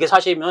만약에 그게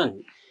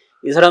사실이면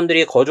이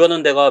사람들이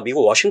거주하는 데가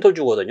미국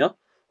워싱턴주거든요.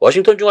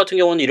 워싱턴주 같은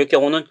경우는 이럴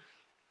경우는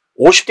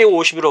 50대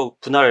 50으로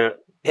분할해야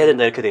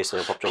된다 이렇게 돼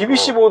있어요, 법적으로.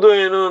 BBC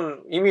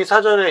보도에는 이미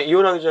사전에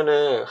이혼하기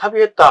전에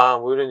합의했다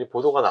뭐 이런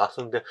보도가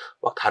나왔었는데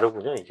막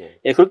다르군요, 이게.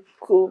 예,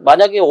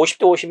 만약에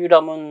 50대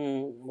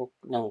 50이라면 뭐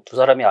그냥 두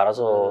사람이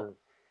알아서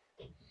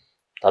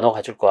나눠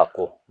가질 것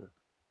같고.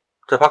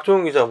 자,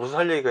 박종훈 기자 무슨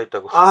할 얘기가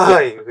있다고?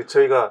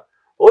 저희가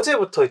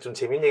어제부터 좀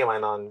재밌는 얘기가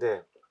많이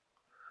나왔는데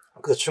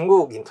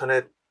중국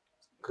인터넷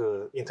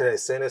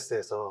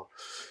SNS에서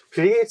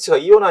빌 게이츠가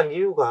이혼한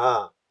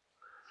이유가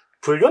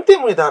불륜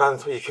때문이다라는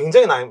소리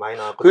굉장히 많이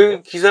나왔거든요.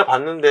 그 기사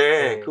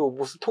봤는데 네.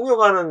 무슨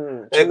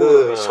통역하는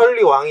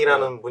셜리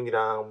왕이라는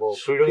분이랑 뭐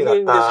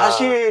불륜이 났다.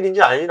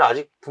 사실인지 아닌지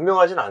아직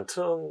분명하지는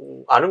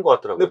않은 것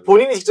같더라고요. 근데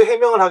본인이 직접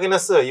해명을 하긴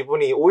했어요.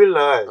 이분이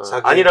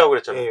 5일날 아니라고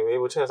그랬잖아요. 예,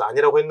 웨이보 채널에서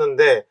아니라고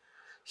했는데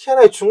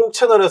희한하게 중국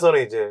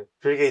채널에서는 이제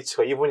빌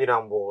게이츠가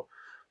이분이랑 뭐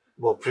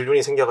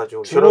불륜이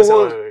생겨가지고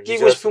결혼생활을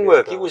끼고 싶은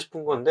거예요. 끼고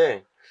싶은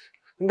건데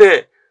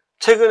근데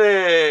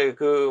최근에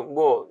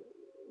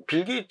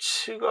빌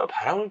게이츠가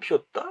바람을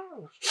피웠다?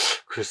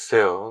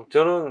 글쎄요.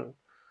 저는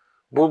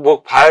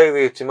뭐 봐야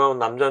되겠지만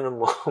남자는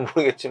뭐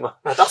모르겠지만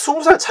딱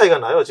 20살 차이가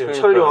나요. 지금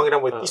셜리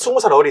왕이랑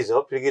 20살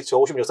어리죠. 빌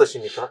게이츠가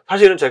 56이니까.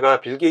 사실은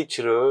제가 빌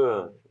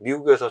게이츠를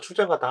미국에서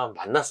출장 갔다 한번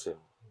만났어요.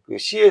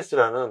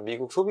 CS라는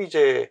미국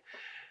소비재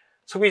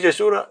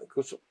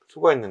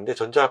쇼가 있는데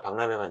전자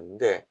박람회가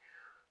있는데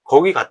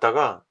거기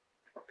갔다가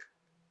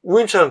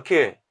우연치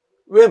않게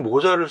왜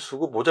모자를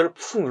쓰고 모자를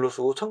푹 눌러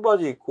쓰고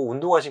청바지 입고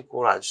운동화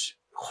신고 아주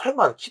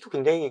헐만 키도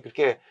굉장히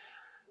그렇게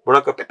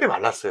뭐랄까 빼빼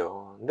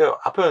말랐어요. 근데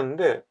앞에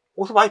왔는데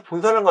어디서 많이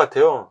본 사람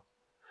같아요.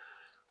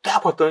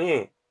 딱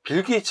봤더니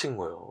빌 게이츠인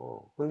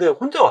거예요. 근데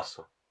혼자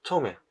왔어.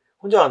 처음에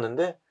혼자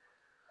왔는데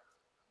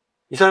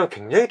이 사람이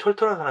굉장히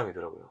털털한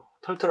사람이더라고요.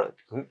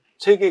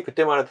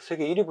 그때만 해도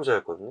세계 1위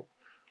부자였거든요.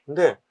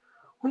 근데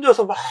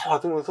혼자서 막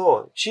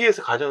와두면서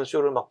CS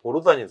가전쇼를 막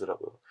보러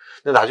다니더라고요.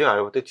 근데 나중에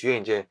알고 볼 때 뒤에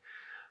이제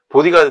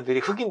보디가드들이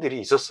흑인들이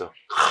있었어.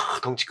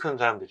 덩치 큰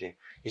사람들이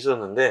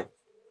있었는데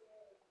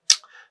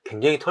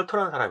굉장히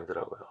털털한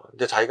사람이더라고요.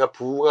 근데 자기가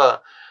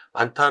부가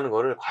많다는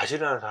거를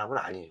과시를 하는 사람은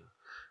아니에요.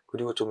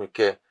 그리고 좀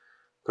이렇게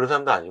그런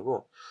사람도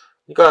아니고,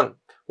 그러니까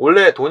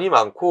원래 돈이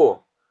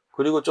많고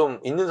그리고 좀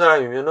있는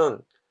사람이면은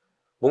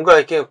뭔가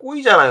이렇게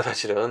꼬이잖아요,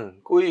 사실은.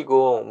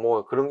 꼬이고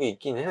뭐 그런 게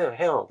있긴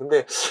해요.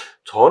 근데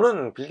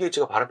저는 빌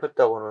게이츠가 바람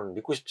폈다고는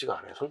믿고 싶지가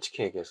않아요,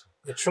 솔직히 얘기해서.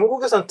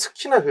 중국에서는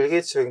특히나 빌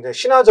게이츠가 굉장히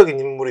신화적인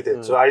인물이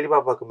됐죠.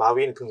 알리바바 그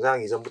마윈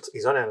등장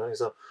이전에는.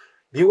 그래서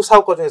미국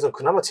사업가 중에서는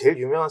그나마 제일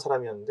유명한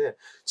사람이었는데,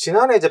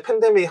 지난해 이제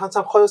팬데믹이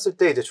한참 커졌을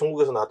때 이제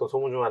중국에서 나왔던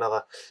소문 중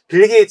하나가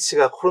빌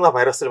게이츠가 코로나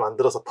바이러스를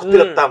만들어서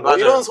퍼뜨렸다. 뭐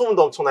이런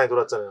소문도 엄청나게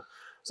돌았잖아요.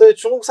 그래서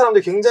중국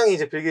사람들이 굉장히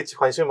이제 빌 게이츠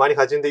관심을 많이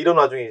가지는데, 이런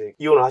와중에 이제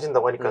이혼을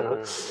하신다고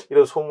하니까는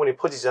이런 소문이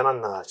퍼지지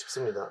않았나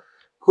싶습니다.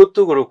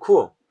 그것도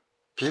그렇고,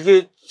 빌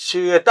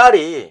게이츠의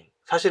딸이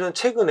사실은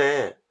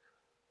최근에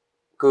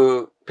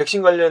그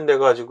백신 관련돼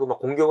가지고 막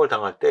공격을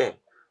당할 때,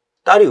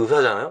 딸이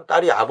의사잖아요.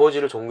 딸이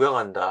아버지를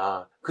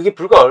존경한다. 그게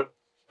불과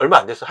얼마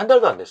안 됐어요. 한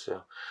달도 안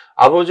됐어요.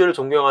 아버지를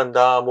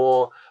존경한다.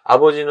 뭐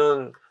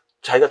아버지는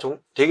자기가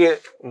되게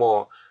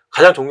뭐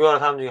가장 존경하는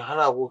사람 중에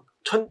하나고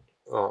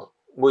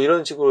뭐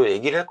이런 식으로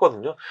얘기를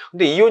했거든요.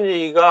 근데 이혼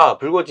얘기가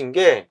불거진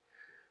게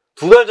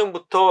 2달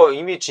전부터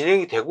이미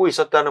진행이 되고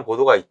있었다는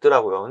보도가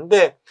있더라고요.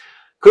 근데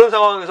그런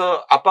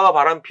상황에서 아빠가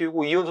바람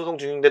피우고 이혼 소송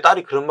중인데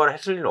딸이 그런 말을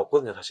했을 리는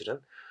없거든요, 사실은.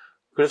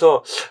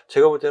 그래서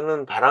제가 볼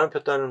때는 바람을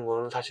폈다는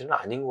건 사실은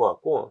아닌 것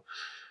같고,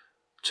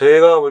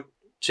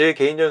 제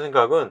개인적인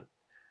생각은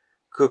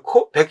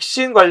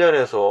백신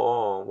관련해서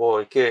뭐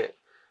이렇게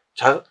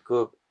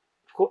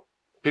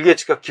빌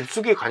게이츠가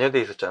깊숙이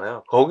관여돼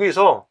있었잖아요.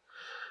 거기서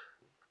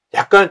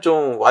약간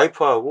좀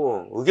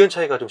와이프하고 의견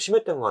차이가 좀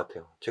심했던 것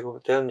같아요. 제가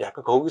볼 때는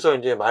약간 거기서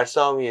이제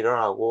말싸움이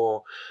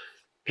일어나고,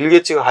 빌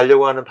게이츠가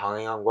가려고 하는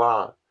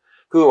방향과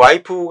그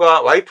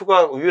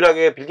와이프가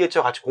유일하게 빌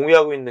게이츠와 같이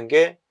공유하고 있는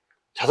게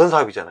자선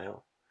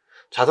사업이잖아요.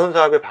 자선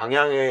사업의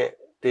방향에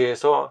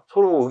대해서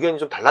서로 의견이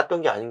좀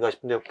달랐던 게 아닌가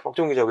싶은데,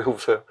 박종 기자 왜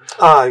웃어요?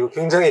 이거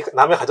굉장히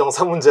남의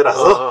가정사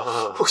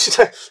문제라서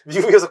혹시나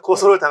미국에서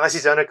고소를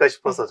당하시지 않을까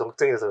싶어서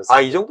걱정해서.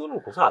 이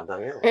정도는 고소 안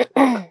당해요.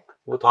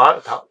 뭐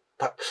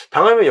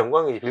당하면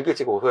영광이지. 빌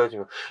게이츠가 고소해야지.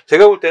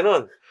 제가 볼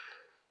때는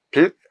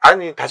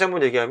다시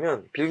한번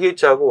얘기하면, 빌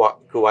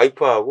게이츠하고 그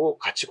와이프하고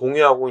같이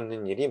공유하고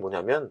있는 일이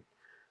뭐냐면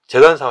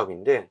재단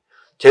사업인데,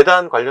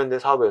 재단 관련된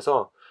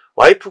사업에서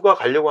와이프가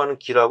가려고 하는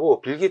길하고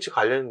빌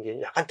게이츠가 가려는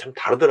길이 약간 좀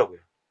다르더라고요.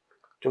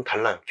 좀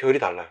달라요. 결이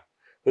달라요.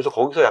 그래서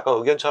거기서 약간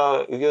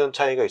의견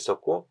차이가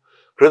있었고,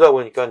 그러다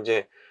보니까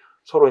이제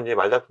서로 이제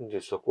말다툼도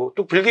있었고,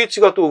 또 빌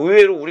게이츠가 또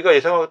의외로 우리가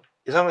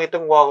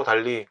예상했던 거하고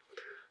달리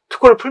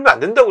특허를 풀면 안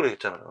된다고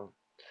그랬잖아요.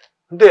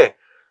 근데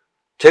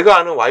제가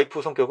아는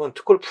와이프 성격은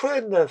특허를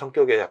풀어야 된다는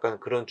성격의 약간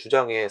그런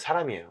주장의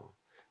사람이에요.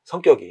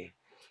 성격이.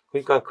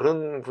 그러니까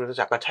그런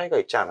부분에서 약간 차이가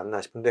있지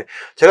않았나 싶은데,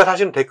 제가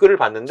사실은 댓글을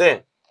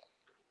봤는데,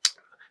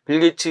 빌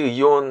게이츠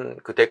이혼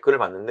그 댓글을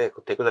봤는데,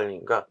 그 댓글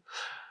달리니까,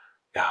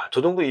 야,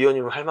 저 정도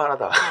이혼이면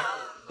할만하다.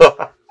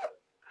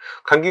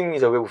 강기웅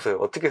기자 왜 웃어요?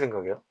 어떻게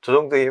생각해요? 저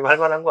정도 이혼이면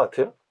할만한 것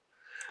같아요?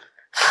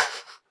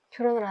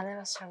 결혼을 안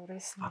해봐서 잘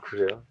모르겠습니다.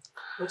 그래요?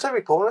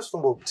 어차피 결혼해서도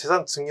뭐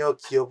재산 증여,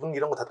 기여분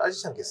이런 거 다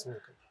따지지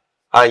않겠습니까?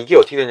 이게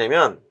어떻게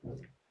되냐면,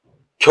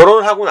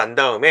 결혼하고 난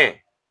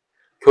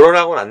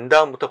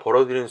다음부터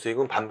벌어들이는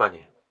수익은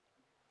반반이에요.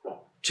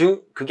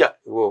 즉, 그게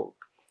뭐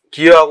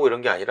기여하고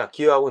이런 게 아니라,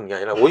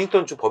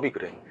 워싱턴주 법이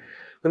그래.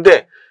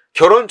 근데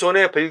결혼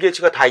전에 빌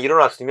게이츠가 다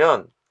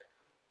일어났으면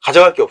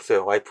가져갈 게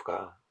없어요,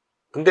 와이프가.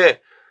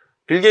 근데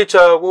빌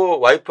게이츠하고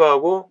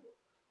와이프하고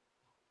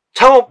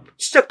창업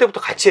시작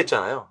때부터 같이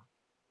했잖아요.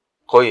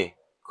 거의.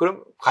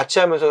 그럼 같이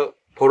하면서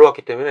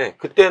벌어왔기 때문에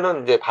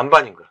그때는 이제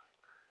반반인 거야.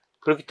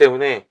 그렇기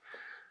때문에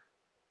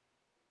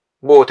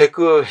뭐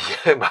댓글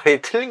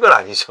말이 틀린 건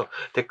아니죠.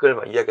 댓글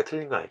이야기가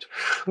틀린 건 아니죠.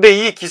 근데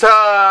이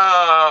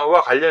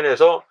기사와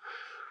관련해서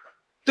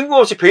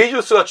뜬금없이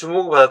베이조스가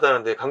주목을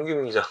받았다는데,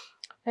 강규민 기자.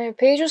 네,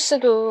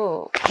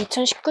 베이조스도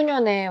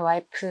 2019년에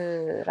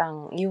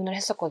와이프랑 이혼을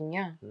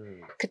했었거든요.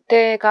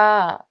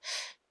 그때가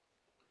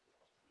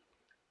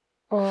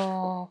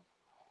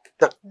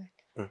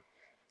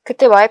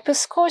그때 와이프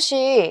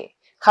스콧이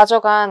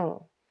가져간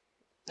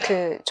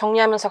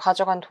정리하면서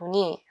가져간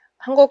돈이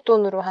한국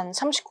돈으로 한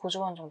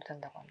 39조 원 정도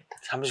된다고 합니다.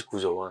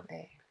 39조 원.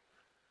 네.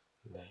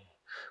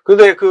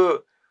 근데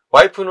그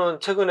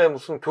와이프는 최근에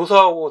무슨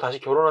교사하고 다시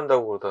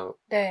결혼한다고 그러다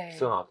네.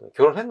 나왔어요.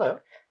 결혼했나요?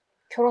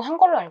 결혼한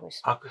걸로 알고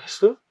있어요.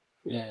 했어요?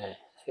 예,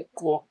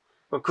 했고.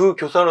 그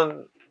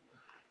교사는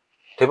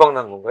대박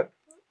난 건가요?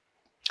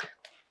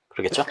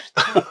 그러겠죠?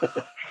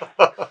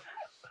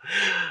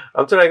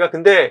 아무튼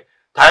근데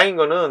다행인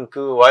거는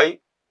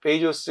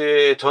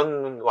베이조스의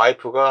전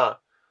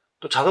와이프가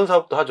또 자선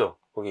사업도 하죠,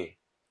 거기.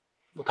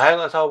 뭐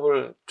다양한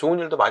사업을, 좋은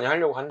일도 많이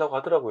하려고 한다고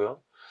하더라고요.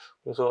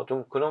 그래서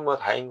좀 그런 거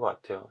다행인 것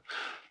같아요.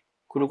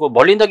 그리고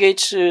멀린다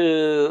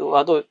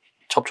게이츠와도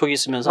접촉이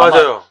있으면서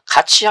맞아요.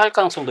 같이 할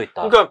가능성도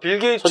있다. 그러니까 빌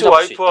게이츠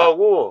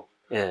와이프하고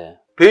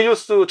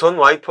베이조스 전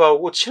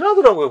와이프하고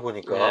친하더라고요,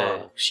 보니까.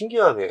 예.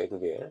 신기하네,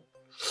 그게.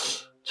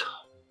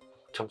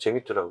 참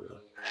재밌더라고요.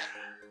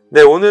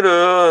 네,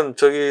 오늘은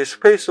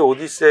스페이스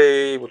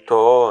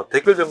오디세이부터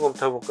댓글 점검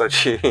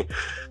타보까지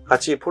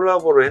같이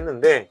콜라보를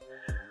했는데,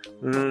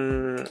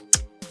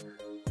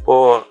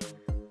 뭐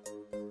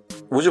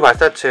우주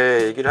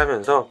발사체 얘기를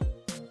하면서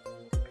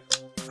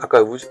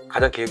아까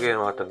가장 기억에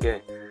남았던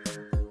게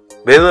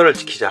매너를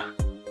지키자.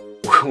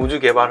 우주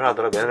개발을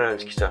하더라도 매너를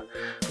지키자.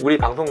 우리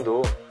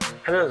방송도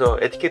하면서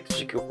에티켓도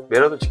지키고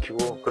매너도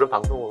지키고 그런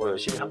방송으로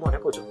열심히 한번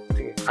해보죠.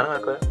 어떻게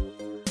가능할까요?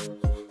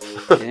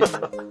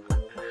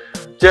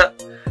 자,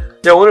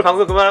 오늘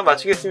방송 그만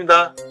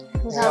마치겠습니다.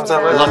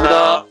 감사합니다.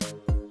 감사합니다.